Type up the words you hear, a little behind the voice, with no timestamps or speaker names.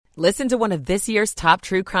Listen to one of this year's top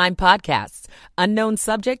true crime podcasts. Unknown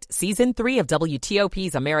Subject, Season 3 of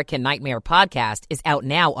WTOP's American Nightmare podcast is out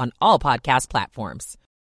now on all podcast platforms.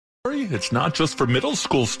 It's not just for middle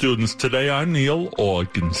school students. Today, I'm Neil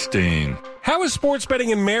Augenstein. How is sports betting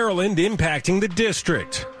in Maryland impacting the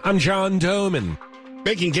district? I'm John Doman.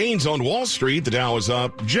 Making gains on Wall Street, the Dow is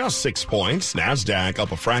up just 6 points. NASDAQ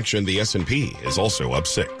up a fraction. The S&P is also up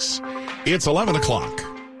 6. It's 11 o'clock.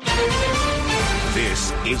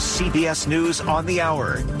 This is CBS News on the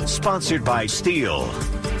Hour, sponsored by Steel.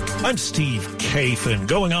 I'm Steve Kathan.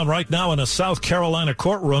 Going on right now in a South Carolina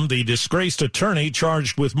courtroom, the disgraced attorney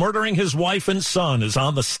charged with murdering his wife and son is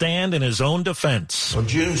on the stand in his own defense. On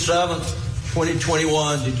June 7th,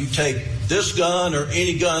 2021, did you take this gun or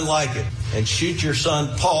any gun like it and shoot your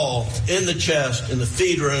son Paul in the chest in the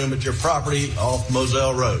feed room at your property off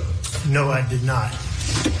Moselle Road? No, I did not.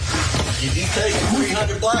 Did you take a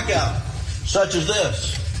 300 blackout, such as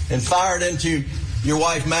this, and fire it into your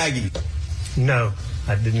wife Maggie? No,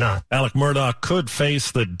 I did not. Alec Murdaugh could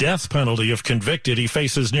face the death penalty if convicted. He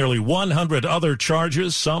faces nearly 100 other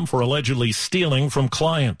charges, some for allegedly stealing from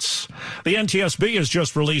clients. The NTSB has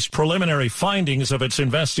just released preliminary findings of its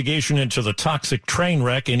investigation into the toxic train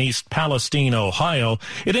wreck in East Palestine, Ohio.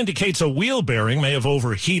 It indicates a wheel bearing may have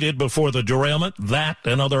overheated before the derailment. That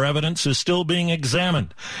and other evidence is still being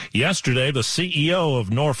examined. Yesterday, the CEO of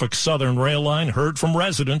Norfolk Southern Rail Line heard from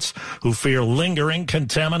residents who fear lingering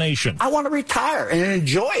contamination. I want to retire and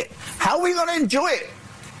enjoy it. How are we going to enjoy it?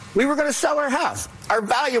 We were going to sell our house. Our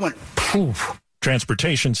value went poof.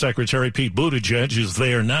 Transportation Secretary Pete Buttigieg is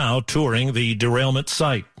there now touring the derailment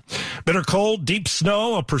site. Bitter cold, deep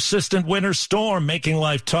snow, a persistent winter storm making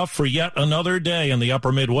life tough for yet another day in the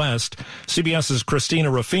upper Midwest. CBS's Christina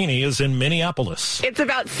Ruffini is in Minneapolis. It's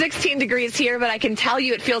about 16 degrees here, but I can tell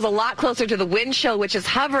you it feels a lot closer to the wind chill, which is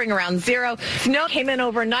hovering around 0. Snow came in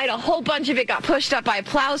overnight. A whole bunch of it got pushed up by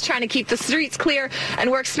plows trying to keep the streets clear,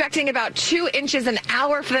 and we're expecting about 2 inches an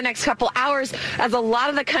hour for the next couple hours as a lot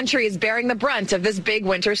of the country is bearing the brunt of this big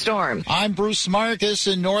winter storm. I'm Bruce Marcus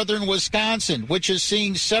in northern Wisconsin, which is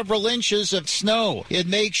seeing several inches of snow. It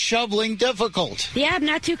makes shoveling difficult. Yeah, I'm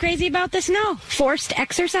not too crazy about the snow. Forced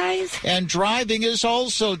exercise. And driving is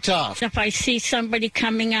also tough. If I see somebody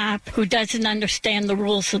coming up who doesn't understand the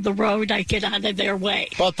rules of the road, I get out of their way.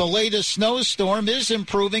 But the latest snowstorm is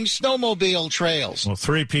improving snowmobile trails. Well,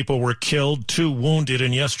 3 people were killed, 2 wounded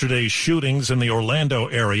in yesterday's shootings in the Orlando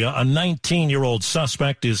area. A 19-year-old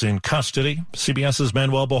suspect is in custody. CBS's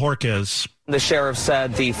Manuel Bojorquez. The sheriff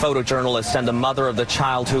said the photojournalist and the mother of the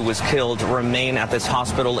child who was killed remain at this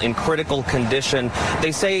hospital in critical condition.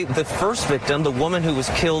 They say the first victim, the woman who was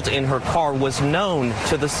killed in her car, was known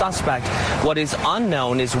to the suspect. What is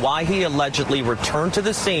unknown is why he allegedly returned to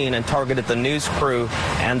the scene and targeted the news crew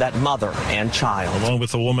and that mother and child. Along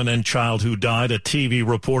with the woman and child who died, a TV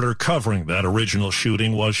reporter covering that original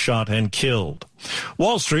shooting was shot and killed.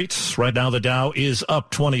 Wall Street, right now the Dow is up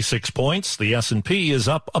 26 points. The S&P is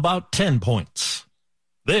up about 10 points.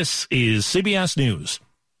 This is CBS News.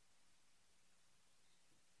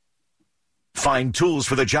 Find tools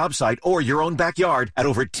for the job site or your own backyard at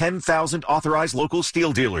over 10,000 authorized local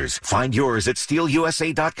steel dealers. Find yours at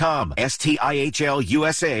steelusa.com, STIHLUSA.com.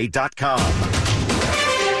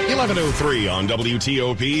 11:03 on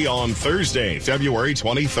WTOP on Thursday, February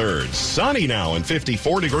 23rd. Sunny now and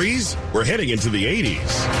 54 degrees. We're heading into the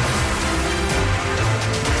 80s.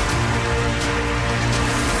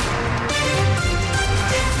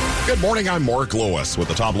 Good morning, I'm Mark Lewis with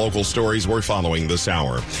the top local stories we're following this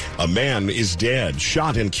hour. A man is dead,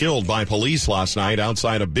 shot and killed by police last night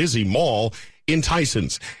outside a busy mall in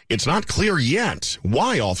Tysons. It's not clear yet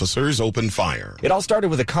why officers opened fire. It all started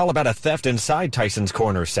with a call about a theft inside Tysons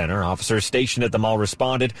Corner Center. Officers stationed at the mall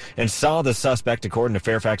responded and saw the suspect, according to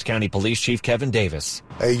Fairfax County Police Chief Kevin Davis.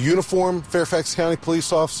 A uniformed Fairfax County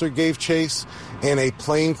police officer gave chase, and a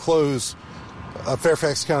plainclothes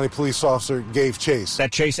Fairfax County police officer gave chase.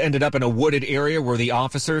 That chase ended up in a wooded area where the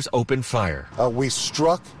officers opened fire. We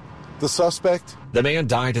struck the suspect. The man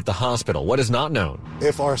died at the hospital. What is not known?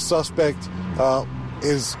 If our suspect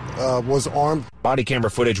was armed. Body camera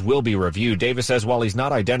footage will be reviewed. Davis says while he's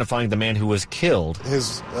not identifying the man who was killed,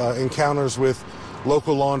 his encounters with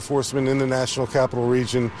local law enforcement in the National Capital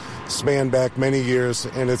Region span back many years,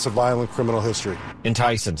 and it's a violent criminal history. In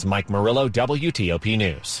Tysons, Mike Murillo, WTOP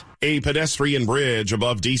News. A pedestrian bridge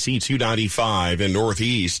above DC 295 in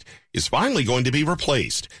Northeast is finally going to be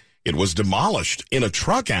replaced. It was demolished in a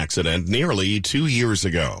truck accident nearly 2 years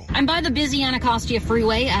ago. I'm by the busy Anacostia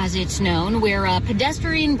Freeway, as it's known, where a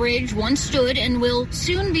pedestrian bridge once stood and will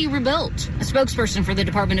soon be rebuilt. A spokesperson for the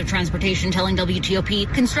Department of Transportation telling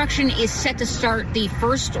WTOP construction is set to start the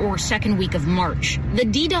first or second week of March. The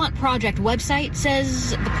DDOT project website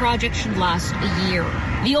says the project should last a year.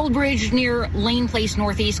 The old bridge near Lane Place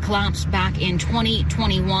Northeast collapsed back in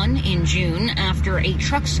 2021 in June after a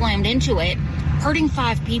truck slammed into it, hurting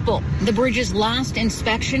 5 people. The bridge's last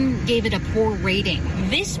inspection gave it a poor rating.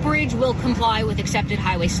 This bridge will comply with accepted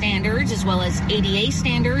highway standards as well as ADA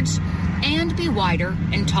standards and be wider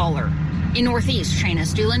and taller. In Northeast, Shayna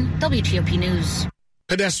Stulen, WTOP News.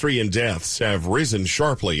 Pedestrian deaths have risen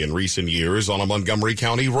sharply in recent years on a Montgomery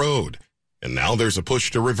County road. And now there's a push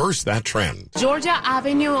to reverse that trend. Georgia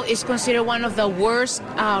Avenue is considered one of the worst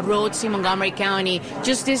roads in Montgomery County.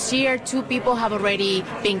 Just this year, 2 people have already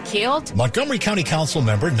been killed. Montgomery County Council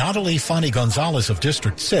member Natalie Fanny Gonzalez of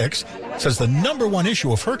District 6 says the number one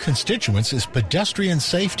issue of her constituents is pedestrian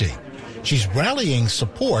safety. She's rallying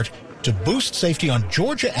support to boost safety on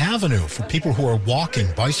Georgia Avenue for people who are walking,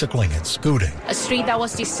 bicycling, and scooting. A street that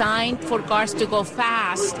was designed for cars to go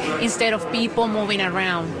fast instead of people moving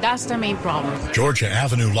around. That's the main problem. Georgia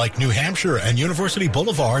Avenue, like New Hampshire and University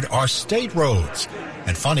Boulevard, are state roads.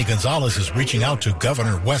 And Fanny Gonzalez is reaching out to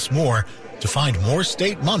Governor Wes Moore to find more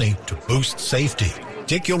state money to boost safety.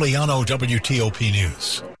 Dick Iuliano, WTOP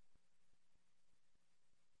News.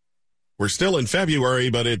 We're still in February,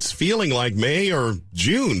 but it's feeling like May or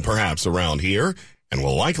June perhaps around here, and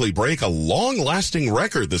will likely break a long-lasting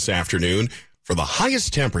record this afternoon for the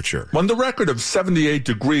highest temperature. When the record of 78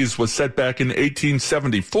 degrees was set back in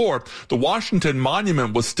 1874, the Washington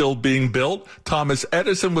Monument was still being built, Thomas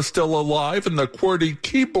Edison was still alive, and the QWERTY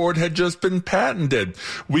keyboard had just been patented.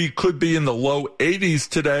 We could be in the low 80s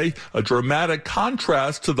today, a dramatic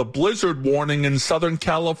contrast to the blizzard warning in Southern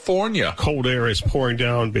California. Cold air is pouring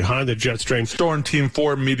down behind the jet stream. Storm Team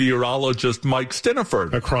 4 meteorologist Mike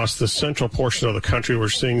Stiniford. Across the central portion of the country, we're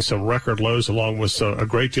seeing some record lows along with a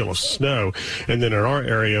great deal of snow. And then in our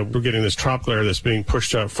area, we're getting this tropical air that's being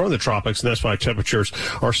pushed up from the tropics, and that's why temperatures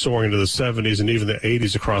are soaring into the 70s and even the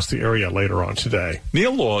 80s across the area later on today.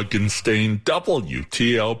 Neil Augenstein,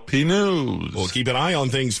 WTOP News. We'll keep an eye on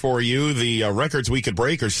things for you. The records we could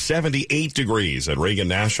break are 78 degrees at Reagan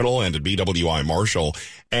National and at BWI Marshall,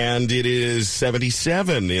 and it is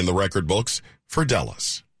 77 in the record books for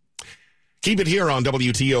Dallas. Keep it here on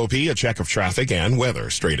WTOP, a check of traffic and weather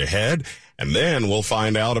straight ahead. And then we'll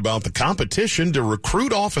find out about the competition to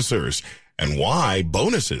recruit officers and why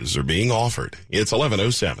bonuses are being offered. It's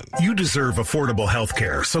 11:07. You deserve affordable health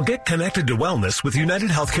care, so get connected to wellness with United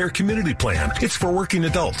Healthcare Community Plan. It's for working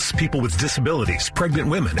adults, people with disabilities, pregnant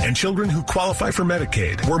women, and children who qualify for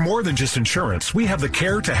Medicaid. We're more than just insurance. We have the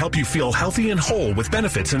care to help you feel healthy and whole with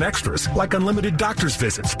benefits and extras like unlimited doctor's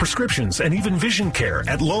visits, prescriptions, and even vision care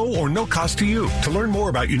at low or no cost to you. To learn more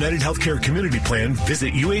about United Healthcare Community Plan,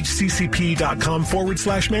 visit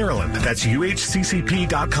uhccp.com/Maryland. That's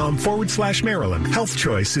uhccp.com/Maryland. Health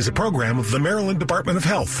Choice is a program of the Maryland Department of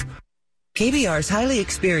Health. KBR's highly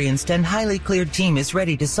experienced and highly cleared team is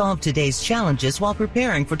ready to solve today's challenges while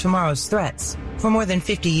preparing for tomorrow's threats. For more than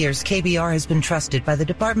 50 years, KBR has been trusted by the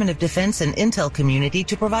Department of Defense and Intel community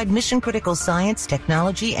to provide mission-critical science,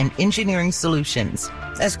 technology, and engineering solutions.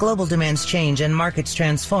 As global demands change and markets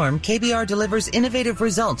transform, KBR delivers innovative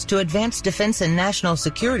results to advance defense and national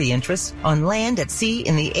security interests on land, at sea,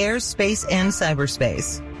 in the air, space, and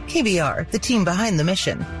cyberspace. KBR, the team behind the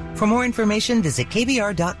mission. For more information, visit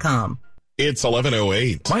KBR.com. It's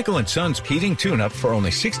 11:08. Michael and Son's heating tune-up for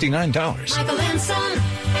only $69. Michael and Son.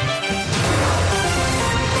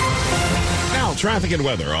 Now, traffic and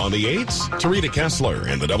weather on the 8s. Tarita Kessler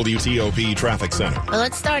in the WTOP Traffic Center. Well,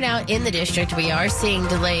 let's start out in the district. We are seeing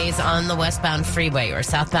delays on the westbound freeway or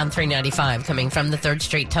southbound 395 coming from the 3rd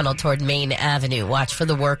Street Tunnel toward Main Avenue. Watch for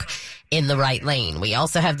the work in the right lane. We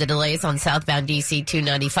also have the delays on southbound DC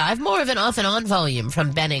 295, more of an off and on volume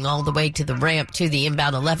from Benning all the way to the ramp to the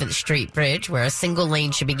inbound 11th Street Bridge, where a single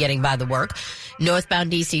lane should be getting by the work.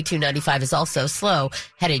 Northbound DC 295 is also slow,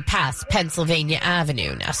 headed past Pennsylvania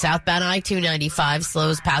Avenue. Now, southbound I-295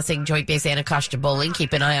 slows passing Joint Base Anacostia Bowling.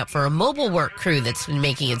 Keep an eye out for a mobile work crew that's been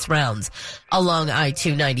making its rounds along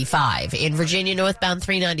I-295. In Virginia, northbound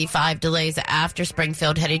 395 delays after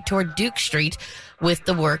Springfield, headed toward Duke Street with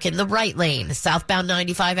the work in the right lane. Southbound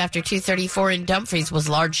 95 after 234 in Dumfries was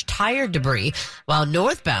large tire debris, while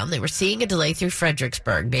northbound they were seeing a delay through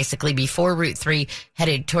Fredericksburg, basically before Route 3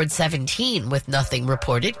 headed toward 17 with nothing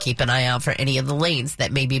reported. Keep an eye out for any of the lanes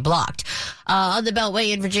that may be blocked. On the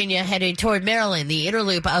Beltway in Virginia headed toward Maryland, Maryland, the inner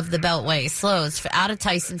loop of the Beltway slows out of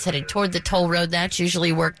Tyson's headed toward the toll road. That's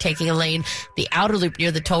usually work taking a lane. The outer loop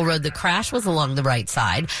near the toll road, the crash was along the right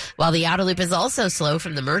side, while the outer loop is also slow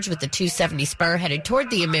from the merge with the 270 spur headed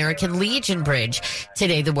toward the American Legion Bridge.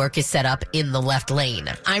 Today, the work is set up in the left lane.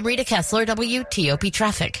 I'm Rita Kessler, WTOP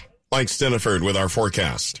Traffic. Mike Stiniford with our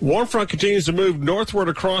forecast. Warm front continues to move northward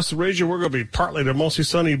across the region. We're going to be partly to mostly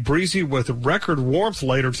sunny, breezy with record warmth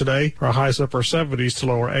later today. Our highs upper 70s to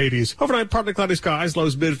lower 80s. Overnight, partly cloudy skies,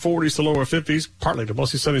 lows mid 40s to lower 50s. Partly to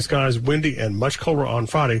mostly sunny skies, windy and much colder on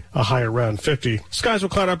Friday, a high around 50. Skies will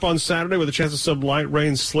cloud up on Saturday with a chance of some light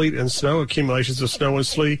rain, sleet, and snow. Accumulations of snow and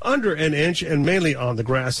sleet under an inch and mainly on the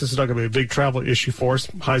grass. This is not going to be a big travel issue for us.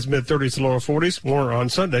 Highs mid 30s to lower 40s. Warmer on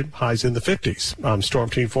Sunday, highs in the 50s. I'm Storm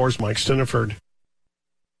Team 4's Mike Stiniford.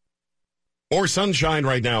 More sunshine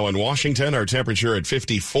right now in Washington. Our temperature at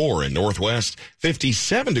 54 in Northwest,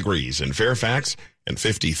 57 degrees in Fairfax, and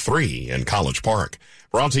 53 in College Park.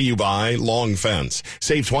 Brought to you by Long Fence.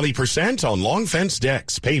 Save 20% on Long Fence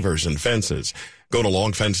decks, pavers, and fences. Go to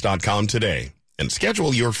longfence.com today and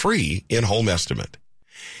schedule your free in-home estimate.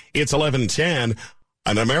 It's 11:10.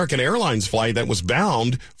 An American Airlines flight that was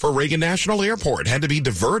bound for Reagan National Airport had to be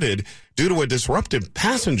diverted due to a disruptive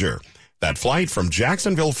passenger. That flight from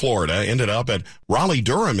Jacksonville, Florida, ended up at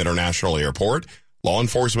Raleigh-Durham International Airport. Law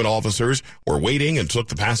enforcement officers were waiting and took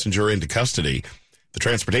the passenger into custody. The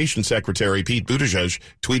Transportation Secretary, Pete Buttigieg,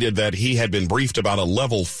 tweeted that he had been briefed about a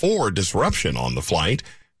level 4 disruption on the flight.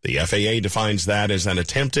 The FAA defines that as an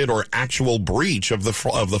attempted or actual breach of the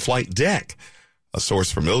flight deck. A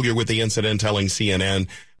source familiar with the incident telling CNN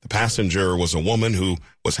the passenger was a woman who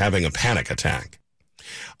was having a panic attack.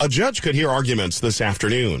 A judge could hear arguments this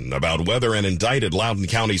afternoon about whether an indicted Loudoun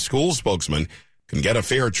County school spokesman can get a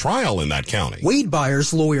fair trial in that county. Wade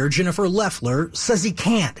Byers' lawyer, Jennifer Leffler, says he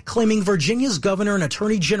can't, claiming Virginia's governor and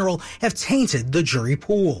attorney general have tainted the jury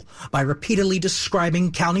pool by repeatedly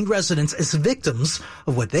describing county residents as victims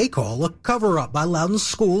of what they call a cover-up by Loudoun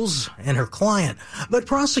schools and her client. But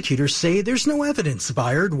prosecutors say there's no evidence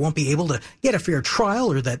Byard won't be able to get a fair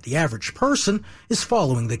trial or that the average person is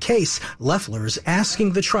following the case. Leffler is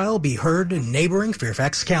asking the trial be heard in neighboring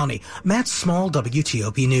Fairfax County. Matt Small,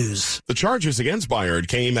 WTOP News. The charges against Byard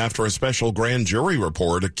came after a special grand jury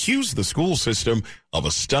report accused the school system of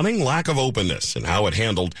a stunning lack of openness in how it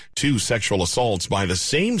handled 2 sexual assaults by the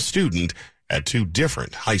same student at 2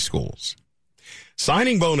 different high schools.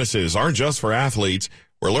 Signing bonuses aren't just for athletes.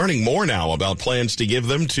 We're learning more now about plans to give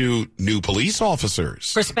them to new police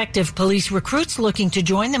officers. Prospective police recruits looking to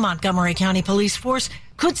join the Montgomery County Police Force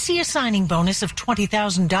could see a signing bonus of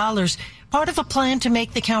 $20,000, part of a plan to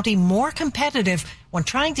make the county more competitive when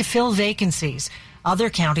trying to fill vacancies.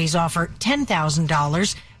 Other counties offer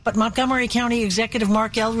 $10,000, but Montgomery County Executive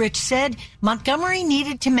Mark Elrich said Montgomery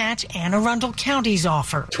needed to match Anne Arundel County's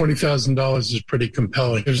offer. $20,000 is pretty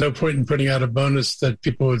compelling. There's no point in putting out a bonus that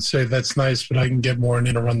people would say, that's nice, but I can get more in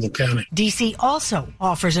Anne Arundel County. D.C. also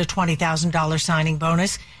offers a $20,000 signing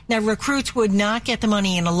bonus. Now, recruits would not get the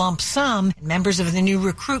money in a lump sum. Members of the new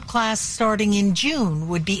recruit class starting in June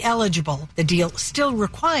would be eligible. The deal still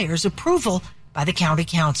requires approval by the county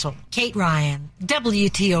council. Kate Ryan,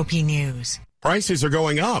 WTOP News. Prices are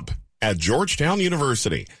going up at Georgetown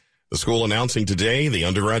University. The school announcing today the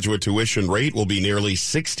undergraduate tuition rate will be nearly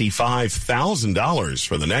 $65,000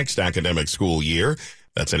 for the next academic school year.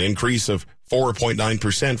 That's an increase of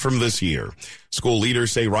 4.9% from this year. School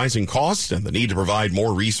leaders say rising costs and the need to provide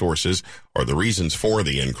more resources are the reasons for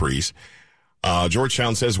the increase.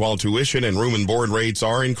 Georgetown says while tuition and room and board rates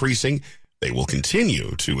are increasing, they will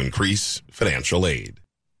continue to increase financial aid.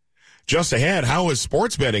 Just ahead, how is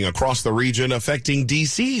sports betting across the region affecting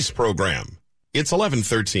D.C.'s program? It's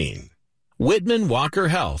 11:13. Whitman Walker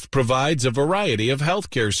Health provides a variety of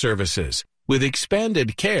healthcare services, with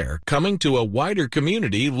expanded care coming to a wider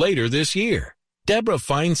community later this year. Deborah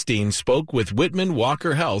Feinstein spoke with Whitman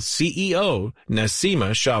Walker Health CEO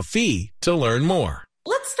Nassima Shafi to learn more.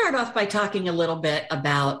 Let's start off by talking a little bit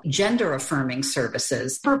about gender-affirming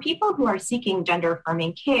services. For people who are seeking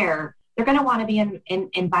gender-affirming care, they're going to want to be in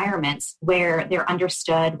environments where they're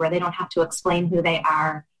understood, where they don't have to explain who they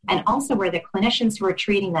are, and also where the clinicians who are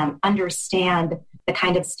treating them understand the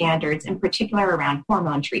kind of standards, in particular around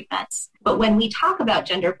hormone treatments. But when we talk about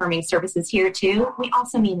gender-affirming services here too, we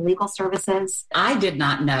also mean legal services. I did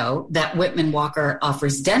not know that Whitman Walker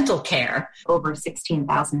offers dental care. Over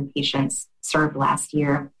 16,000 patients served last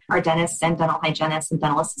year. Our dentists and dental hygienists and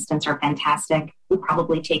dental assistants are fantastic. We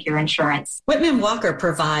probably take your insurance. Whitman Walker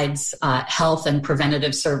provides health and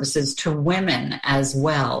preventative services to women as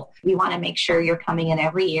well. We want to make sure you're coming in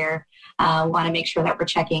every year. We want to make sure that we're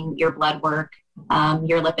checking your blood work,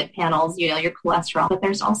 your lipid panels, your cholesterol. But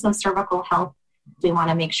there's also cervical health. We want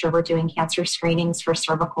to make sure we're doing cancer screenings for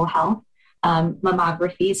cervical health.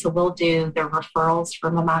 Mammography, so we'll do the referrals for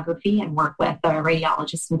mammography and work with the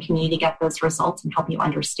radiologists and community to get those results and help you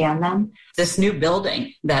understand them. This new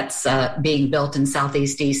building that's being built in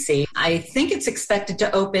Southeast DC, I think it's expected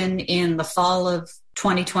to open in the fall of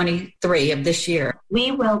 2023 of this year. We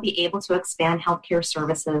will be able to expand healthcare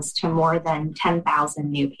services to more than 10,000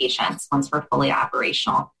 new patients once we're fully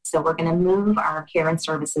operational. So we're going to move our care and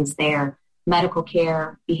services there, medical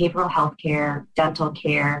care, behavioral health care, dental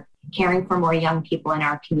care, caring for more young people in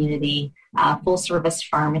our community, full service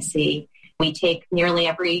pharmacy. We take nearly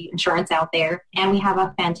every insurance out there, and we have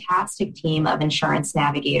a fantastic team of insurance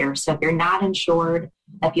navigators. So if you're not insured,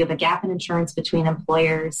 if you have a gap in insurance between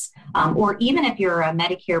employers, or even if you're a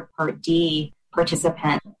Medicare Part D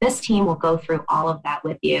participant, this team will go through all of that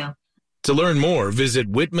with you. To learn more, visit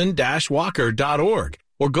whitman-walker.org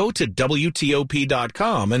or go to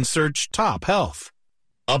WTOP.com and search Top Health.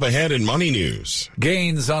 Up ahead in money news.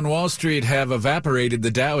 Gains on Wall Street have evaporated.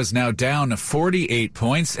 The Dow is now down 48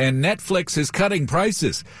 points, and Netflix is cutting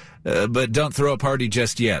prices. But don't throw a party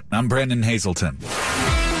just yet. I'm Brendan Hazelton.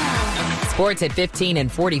 Sports at 15 and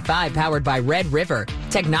 45, powered by Red River.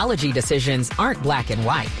 Technology decisions aren't black and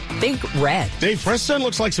white. Think red. Dave Preston,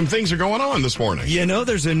 looks like some things are going on this morning. You know,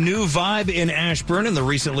 there's a new vibe in Ashburn, and the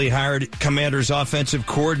recently hired Commanders offensive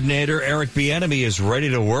coordinator Eric Bieniemy is ready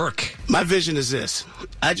to work. My vision is this.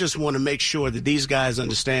 I just want to make sure that these guys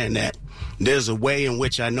understand that there's a way in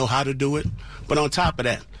which I know how to do it. But on top of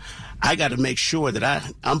that, I got to make sure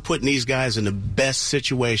that I'm putting these guys in the best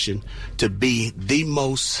situation to be the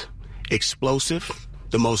most explosive,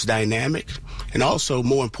 the most dynamic, and also,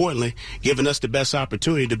 more importantly, giving us the best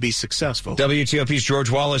opportunity to be successful. WTOP's George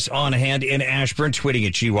Wallace on hand in Ashburn, tweeting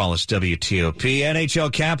at GWallaceWTOP.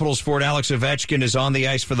 NHL Capitals forward Alex Ovechkin is on the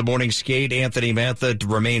ice for the morning skate. Anthony Mantha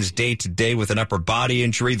remains day-to-day with an upper body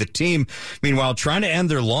injury. The team, meanwhile, trying to end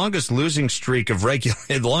their longest streak of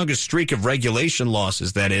regulation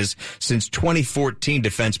losses, that is, since 2014.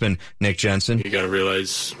 Defenseman Nick Jensen. You got to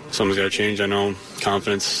realize something's got to change. I know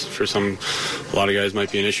confidence for a lot of guys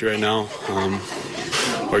might be an issue right now.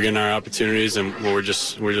 We're getting our opportunities, and we're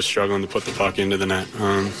just struggling to put the puck into the net.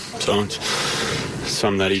 So it's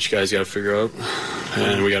something that each guy's got to figure out,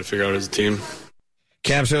 and we got to figure out as a team.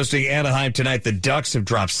 Caps hosting Anaheim tonight. The Ducks have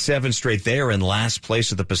dropped 7 straight. They are in last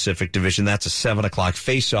place of the Pacific Division. That's a 7 o'clock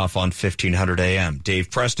face-off on 1500 AM.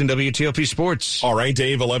 Dave Preston, WTOP Sports. All right,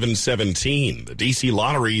 Dave, 11:17. The DC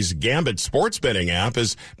Lottery's Gambit sports betting app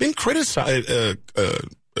has been criticized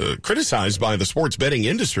by the sports betting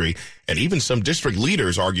industry, and even some district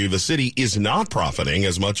leaders argue the city is not profiting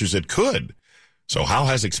as much as it could. So how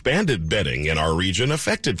has expanded betting in our region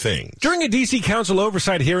affected things? During a D.C. Council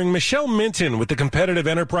oversight hearing, Michelle Minton with the Competitive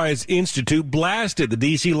Enterprise Institute blasted the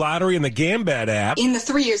D.C. Lottery and the Gambit app. In the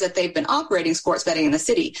 3 years that they've been operating sports betting in the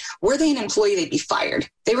city, were they an employee, they'd be fired.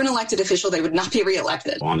 They were an elected official, they would not be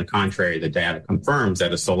reelected. On the contrary, the data confirms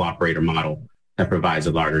that a sole operator model that provides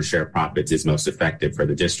a larger share of profits is most effective for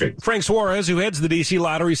the district. Frank Suarez, who heads the D.C.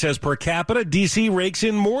 Lottery, says per capita, D.C. rakes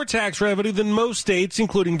in more tax revenue than most states,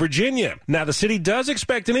 including Virginia. Now, the city does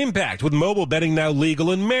expect an impact, with mobile betting now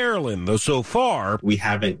legal in Maryland, though so far we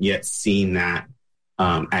haven't yet seen that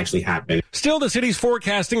actually happen. Still, the city's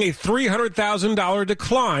forecasting a $300,000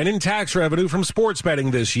 decline in tax revenue from sports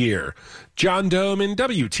betting this year. John Dome in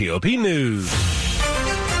WTOP News.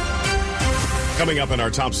 Coming up in our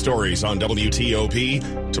top stories on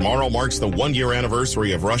WTOP, tomorrow marks the 1-year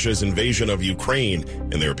anniversary of Russia's invasion of Ukraine,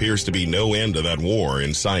 and there appears to be no end to that war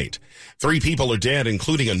in sight. 3 people are dead,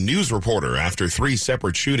 including a news reporter, after 3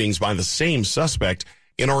 separate shootings by the same suspect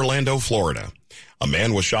in Orlando, Florida. A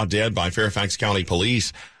man was shot dead by Fairfax County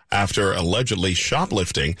Police after allegedly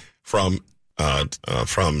shoplifting from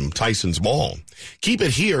Tyson's Mall. Keep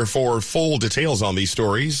it here for full details on these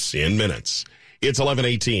stories in minutes. It's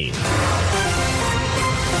 11:18.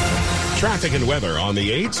 Traffic and weather on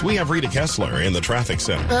the 8s. We have Rita Kessler in the traffic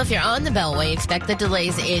center. Well, if you're on the Beltway, expect the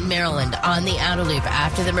delays in Maryland on the outer loop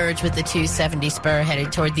after the merge with the 270 spur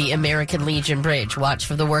headed toward the American Legion Bridge. Watch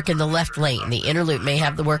for the work in the left lane. The inner loop may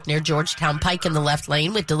have the work near Georgetown Pike in the left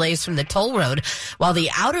lane with delays from the toll road, while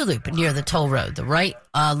the outer loop near the toll road, the right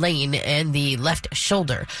lane and the left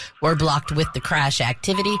shoulder were blocked with the crash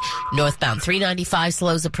activity. Northbound 395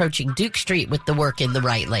 slows approaching Duke Street with the work in the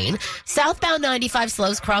right lane. Southbound 95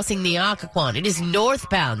 slows crossing the Occoquan. It is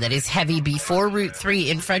northbound that is heavy before Route 3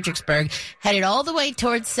 in Fredericksburg, headed all the way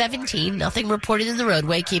towards 17. Nothing reported in the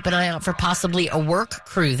roadway. Keep an eye out for possibly a work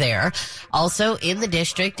crew there. Also in the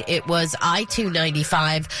district, it was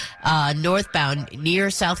I-295 northbound near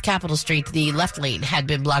South Capitol Street. The left lane had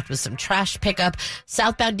been blocked with some trash pickup.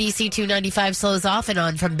 Southbound DC 295 slows off and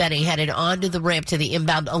on from Benning, headed onto the ramp to the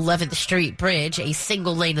inbound 11th Street Bridge. A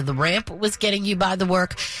single lane of the ramp was getting you by the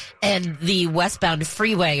work, and the westbound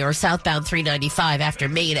freeway or southbound 395 after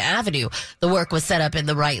Main Avenue, the work was set up in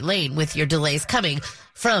the right lane with your delays coming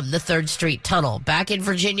from the 3rd Street Tunnel. Back in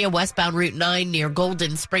Virginia, westbound Route 9 near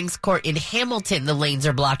Golden Springs Court in Hamilton, the lanes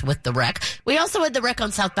are blocked with the wreck. We also had the wreck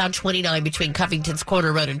on southbound 29 between Covington's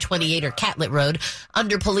Corner Road and 28 or Catlett Road.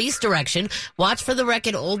 Under police direction, watch for the wreck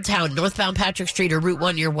in Old Town. Northbound Patrick Street or Route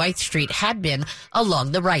 1 near White Street had been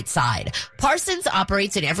along the right side. Parsons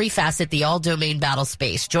operates in every facet the all-domain battle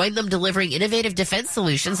space. Join them delivering innovative defense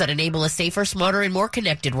solutions that enable a safer, smarter, and more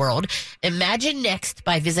connected world. Imagine next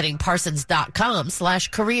by visiting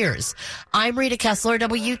parsons.com/careers. I'm Rita Kessler,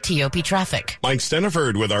 WTOP Traffic. Mike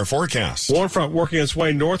Steniford with our forecast. Warm front working its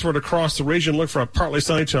way northward across the region. Look for a partly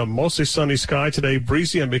sunny to a mostly sunny sky today.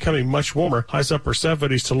 Breezy and becoming much warmer. Highs upper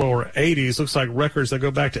 70s to lower 80s. Looks like records that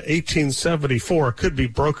go back to 1874 could be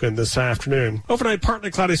broken this afternoon. Overnight,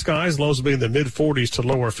 partly cloudy skies. Lows will be in the mid-40s to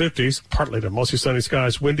lower 50s. Partly to mostly sunny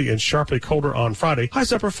skies. Windy and sharply colder on Friday.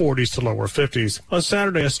 Highs upper 40s to lower 50s. On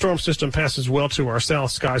Saturday, a storm system passes well to our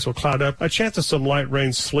south. Skies will cloud up. A chance of some light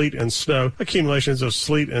rain, sleet, and snow. Accumulations of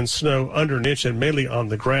sleet and snow under an inch and mainly on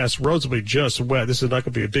the grass. Roads will be just wet. This is not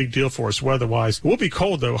going to be a big deal for us weather-wise. It will be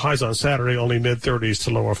cold, though. Highs on Saturday only mid-30s to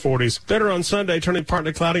lower 40s. Better on Sunday, turning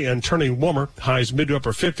partly cloudy and turning warmer. Highs mid to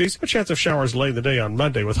upper 50s. A chance of showers late in the day on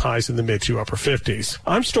Monday with highs in the mid to upper 50s.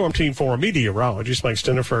 I'm Storm Team 4 meteorologist Mike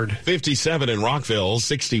Steniford. 57 in Rockville,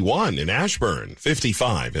 61 in Ashburn,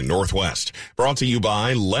 55 in Northwest. Brought to you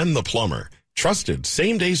by Len the Plumber. Trusted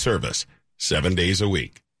same-day service, 7 days a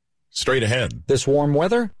week. Straight ahead. This warm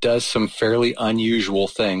weather does some fairly unusual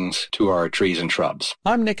things to our trees and shrubs.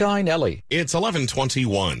 I'm Nick Einelli. It's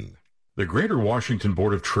 11:21. The Greater Washington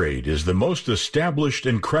Board of Trade is the most established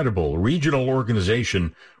and credible regional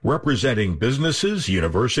organization representing businesses,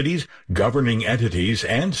 universities, governing entities,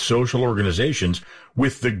 and social organizations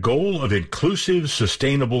with the goal of inclusive,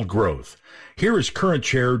 sustainable growth. Here is current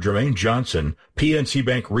chair Jermaine Johnson, PNC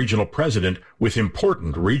Bank Regional President, with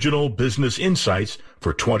important regional business insights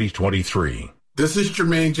for 2023. This is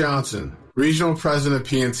Jermaine Johnson, Regional President of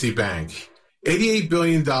PNC Bank. $88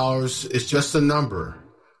 billion is just a number,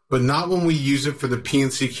 but not when we use it for the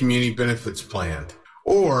PNC Community Benefits Plan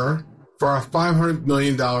or for our $500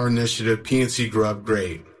 million initiative, PNC Grow Up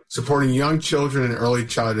Great, supporting young children and early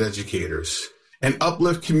childhood educators, and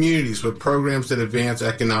uplift communities with programs that advance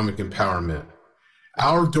economic empowerment.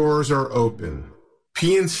 Our doors are open.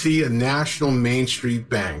 PNC, a national Main Street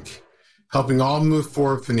bank, helping all move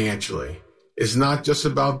forward financially. It's not just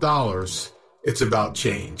about dollars, it's about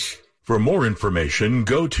change. For more information,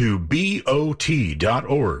 go to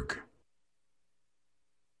BOT.org.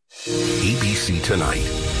 ABC Tonight.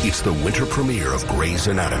 It's the winter premiere of Grey's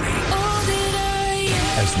Anatomy.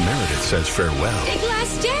 As Meredith says farewell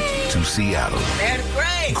to Seattle. Meredith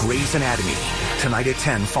Grey. Grey's Anatomy. Tonight at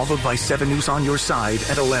 10, followed by 7 News on your side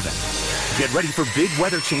at 11. Get ready for big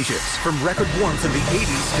weather changes, from record warmth in the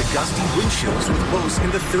 80s to gusty wind chills with lows in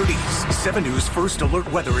the 30s. 7 News First Alert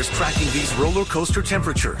Weather is tracking these roller coaster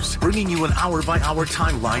temperatures, bringing you an hour-by-hour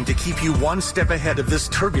timeline to keep you one step ahead of this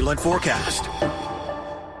turbulent forecast.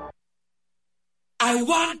 I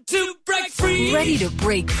want to break free. Ready to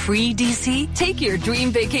break free, DC? Take your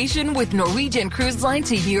dream vacation with Norwegian Cruise Line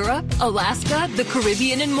to Europe, Alaska, the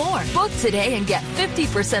Caribbean, and more. Book today and get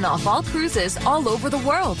 50% off all cruises all over the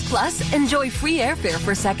world. Plus, enjoy free airfare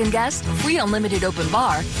for second guests, free unlimited open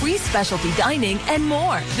bar, free specialty dining, and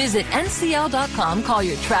more. Visit ncl.com, call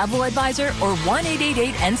your travel advisor, or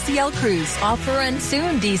 1-888-NCL-CRUISE. Offer ends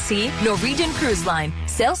soon, DC. Norwegian Cruise Line.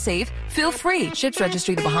 Sail safe. Feel free. Ships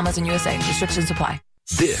registry the Bahamas and USA. Restrictions apply.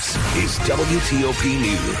 This is WTOP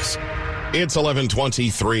News. It's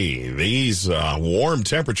 11:23. These warm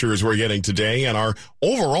temperatures we're getting today and our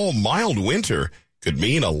overall mild winter could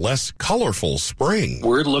mean a less colorful spring.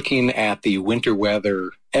 We're looking at the winter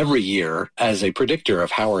weather every year as a predictor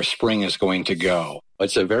of how our spring is going to go.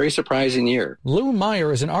 It's a very surprising year. Lou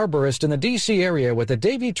Meyer is an arborist in the D.C. area with the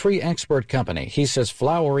Davy Tree Expert Company. He says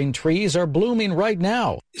flowering trees are blooming right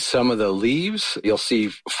now. Some of the leaves you'll see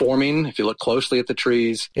forming if you look closely at the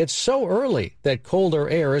trees. It's so early that colder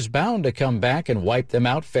air is bound to come back and wipe them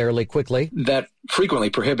out fairly quickly. That frequently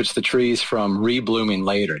prohibits the trees from reblooming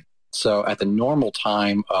later. So at the normal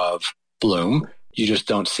time of bloom, You just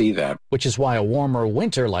don't see that. Which is why a warmer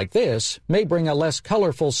winter like this may bring a less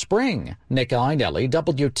colorful spring. Nick Einelli,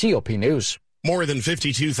 WTOP News. More than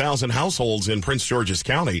 52,000 households in Prince George's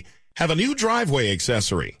County have a new driveway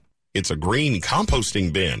accessory. It's a green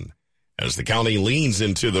composting bin. As the county leans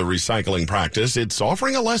into the recycling practice, it's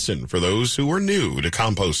offering a lesson for those who are new to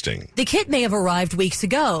composting. The kit may have arrived weeks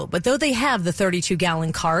ago, but though they have the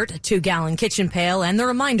 32-gallon cart, a 2-gallon kitchen pail, and the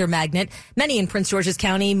reminder magnet, many in Prince George's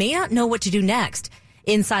County may not know what to do next.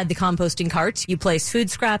 Inside the composting carts, you place food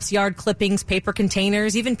scraps, yard clippings, paper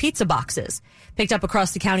containers, even pizza boxes. Picked up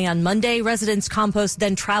across the county on Monday, residents' compost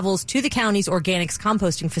then travels to the county's organics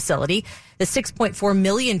composting facility. The 6.4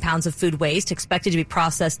 million pounds of food waste expected to be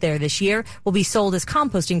processed there this year will be sold as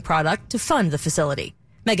composting product to fund the facility.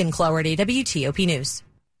 Megan Cloherty, WTOP News.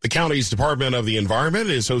 The county's Department of the Environment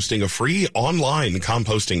is hosting a free online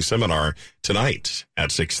composting seminar tonight at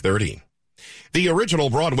 6:30. The original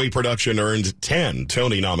Broadway production earned 10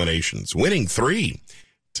 Tony nominations, winning 3.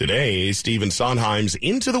 Today, Stephen Sondheim's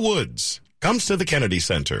Into the Woods comes to the Kennedy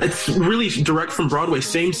Center. It's really direct from Broadway.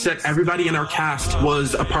 Same set. Everybody in our cast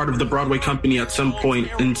was a part of the Broadway company at some point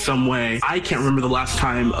in some way. I can't remember the last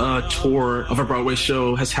time a tour of a Broadway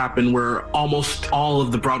show has happened where almost all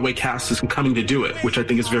of the Broadway cast is coming to do it, which I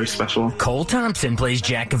think is very special. Cole Thompson plays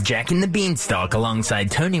Jack of Jack and the Beanstalk alongside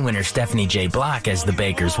Tony winner Stephanie J. Block as the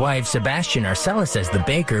baker's wife, Sebastian Arcelus as the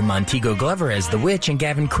baker, Montego Glover as the witch, and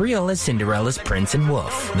Gavin Creel as Cinderella's prince and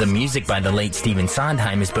wolf. The music by the late Stephen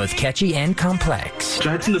Sondheim is both catchy and complex.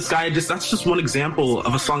 Giants in the Sky, that's just one example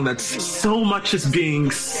of a song that's so much is being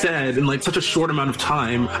said in like such a short amount of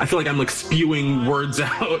time. I feel like I'm like spewing words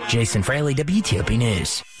out. Jason Fraley, WTOP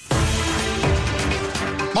News.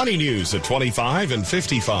 Money News at 25 and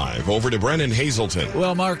 55. Over to Brennan Hazelton.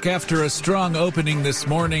 Well, Mark, after a strong opening this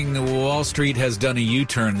morning, Wall Street has done a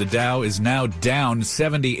U-turn. The Dow is now down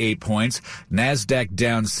 78 points. NASDAQ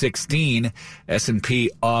down 16. S&P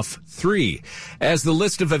off 3. As the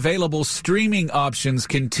list of available streaming options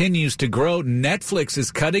continues to grow, Netflix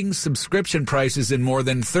is cutting subscription prices in more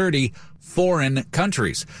than 30 foreign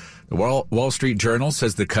countries. The Wall Street Journal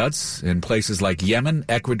says the cuts in places like Yemen,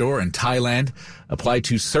 Ecuador, and Thailand apply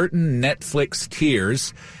to certain Netflix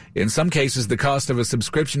tiers. In some cases, the cost of a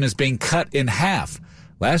subscription is being cut in half.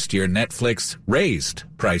 Last year, Netflix raised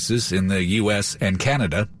prices in the U.S. and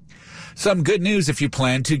Canada. Some good news if you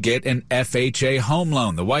plan to get an FHA home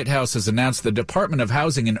loan. The White House has announced the Department of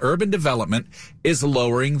Housing and Urban Development is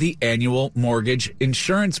lowering the annual mortgage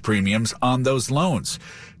insurance premiums on those loans.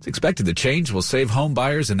 It's expected the change will save home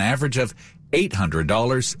buyers an average of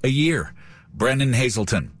 $800 a year. Brennan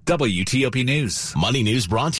Hazelton, WTOP News. Money News brought to you